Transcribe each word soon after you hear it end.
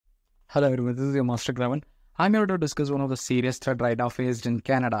Hello everyone, this is your Master Gravan. I'm here to discuss one of the serious threat right now faced in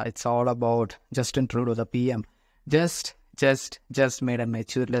Canada. It's all about Justin Trudeau, the PM. Just made a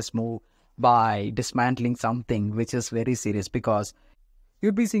matureless move by dismantling something which is very serious, because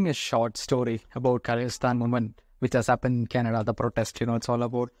you'd be seeing a short story about Khalistan movement which has happened in Canada, the protest. It's all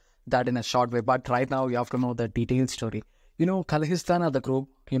about that in a short way. But right now you have to know the detailed story. Khalistan are the group,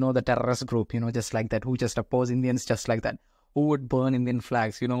 the terrorist group, just like that, who just oppose Indians just like that, who would burn Indian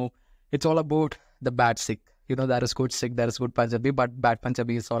flags. It's all about the bad Sikh. There is good Sikh, there is good Punjabi, but bad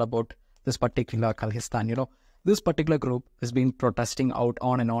Punjabi is all about this particular Khalistan. This particular group has been protesting out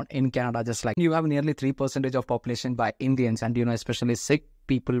on and on in Canada, just like you have nearly 3% of population by Indians, and especially Sikh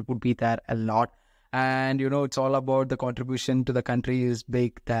people would be there a lot. And it's all about the contribution to the country is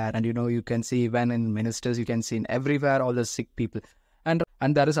big there, and you can see even in ministers, you can see in everywhere all the Sikh people, and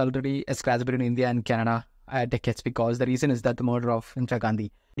there is already a scratch between India and Canada decades, because the reason is that the murder of Indira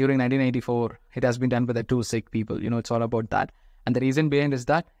Gandhi during 1984, it has been done by the two Sikh people. It's all about that, and the reason behind is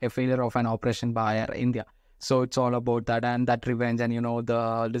that a failure of an operation by India. So it's all about that, and that revenge, and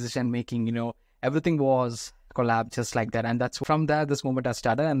the decision making, everything was collapsed just like that. And that's from there this movement has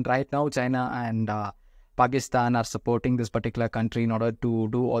started. And right now China and Pakistan are supporting this particular country in order to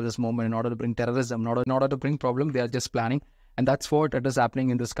do all this movement, in order to bring terrorism, in order to bring problem. They are just planning, and that's what it is happening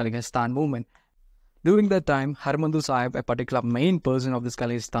in this Khalistan movement. During that time, Harmandir Sahib, a particular main person of this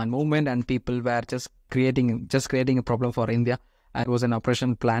Khalistan movement, and people were just creating a problem for India. And it was an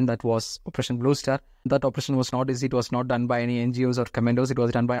operation plan, that was Operation Blue Star. That operation was not easy. It was not done by any NGOs or commandos. It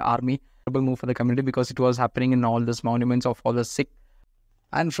was done by army. Terrible move for the community, because it was happening in all these monuments of all the Sikh.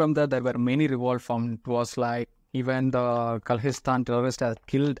 And from there were many revolt formed. It was like even the Khalistan terrorists had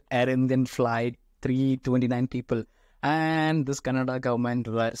killed Air Indian flight 329 people. And this Canada government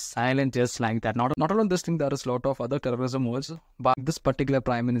was silent just like that. Not only this thing, there is a lot of other terrorism also. But this particular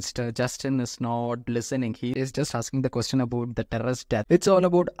Prime Minister, Justin, is not listening. He is just asking the question about the terrorist death. It's all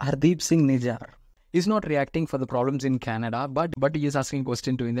about Hardeep Singh Nijjar. He's not reacting for the problems in Canada, but he is asking a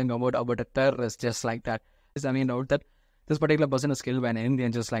question to Indian government about a terrorist just like that. I mean, out that this particular person is killed by an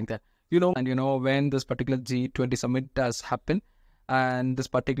Indian just like that. When this particular G20 summit has happened, and this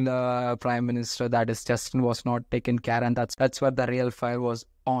particular Prime Minister, that is Justin, was not taken care, and that's where the real fire was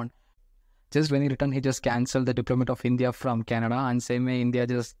on. Just when he returned, he just cancelled the diplomat of India from Canada, and same way India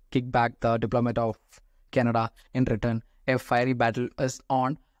just kicked back the diplomat of Canada in return. A fiery battle is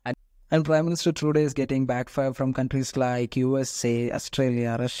on, and Prime Minister Trudeau is getting backfire from countries like USA,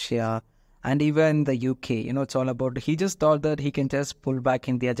 Australia, Russia, and even the UK. It's all about, he just thought that he can just pull back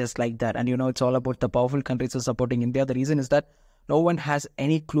India just like that. And it's all about the powerful countries who are supporting India. The reason is that no one has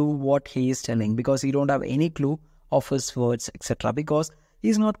any clue what he is telling, because he don't have any clue of his words, etc. Because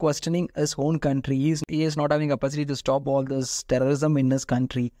he's not questioning his own country. He is not having capacity to stop all this terrorism in his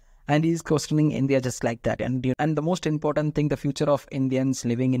country, and he's questioning India just like that. And the most important thing, the future of Indians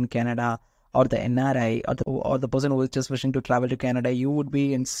living in Canada, or the NRI, or the person who is just wishing to travel to Canada, you would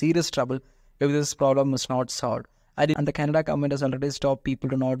be in serious trouble if this problem is not solved. And the Canada government has already stopped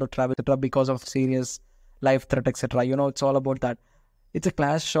people to not to travel, etc., because of serious life threat, etc. It's all about that. It's a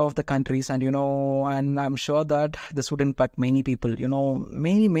clash of the countries, and and I'm sure that this would impact many people.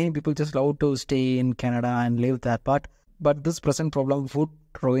 Many people just love to stay in Canada and live there, but this present problem would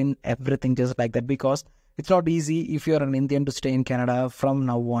ruin everything just like that, because it's not easy if you're an Indian to stay in Canada from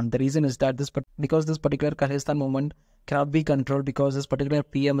now on. The reason is that because this particular Khalistan movement cannot be controlled, because this particular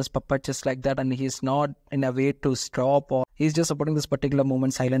PM is puppet just like that, and he's not in a way to stop, or he's just supporting this particular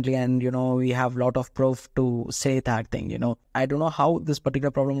movement silently. And we have a lot of proof to say that thing. I don't know how this particular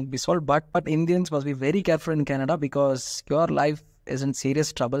problem will be solved, but Indians must be very careful in Canada, because your life is in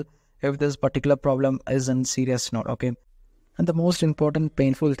serious trouble if this particular problem is in serious note. Okay. And the most important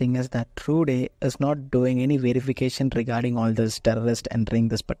painful thing is that Trudeau is not doing any verification regarding all this terrorists entering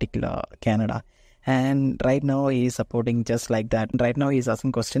this particular Canada. And right now he is supporting just like that. Right now he is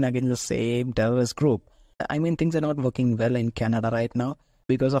asking question against the same terrorist group. I mean, things are not working well in Canada right now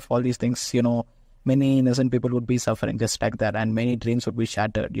because of all these things. Many innocent people would be suffering just like that, and many dreams would be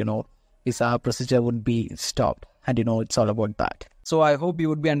shattered. Visa procedure would be stopped, and it's all about that. So I hope you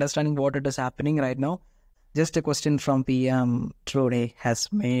would be understanding what it is happening right now. Just a question from PM Trudeau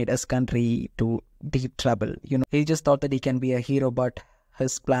has made his country to deep trouble. He just thought that he can be a hero, but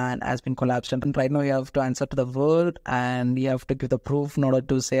his plan has been collapsed. And right now you have to answer to the world, and you have to give the proof in order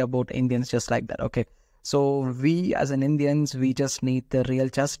to say about Indians just like that. Okay. So we as an Indians, we just need the real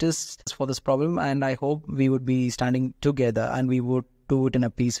justice for this problem. And I hope we would be standing together, and we would do it in a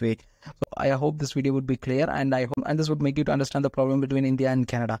peace way. So I hope this video would be clear, and I hope this would make you to understand the problem between India and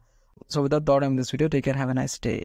Canada. So without doubt, I'm in this video. Take care. Have a nice day.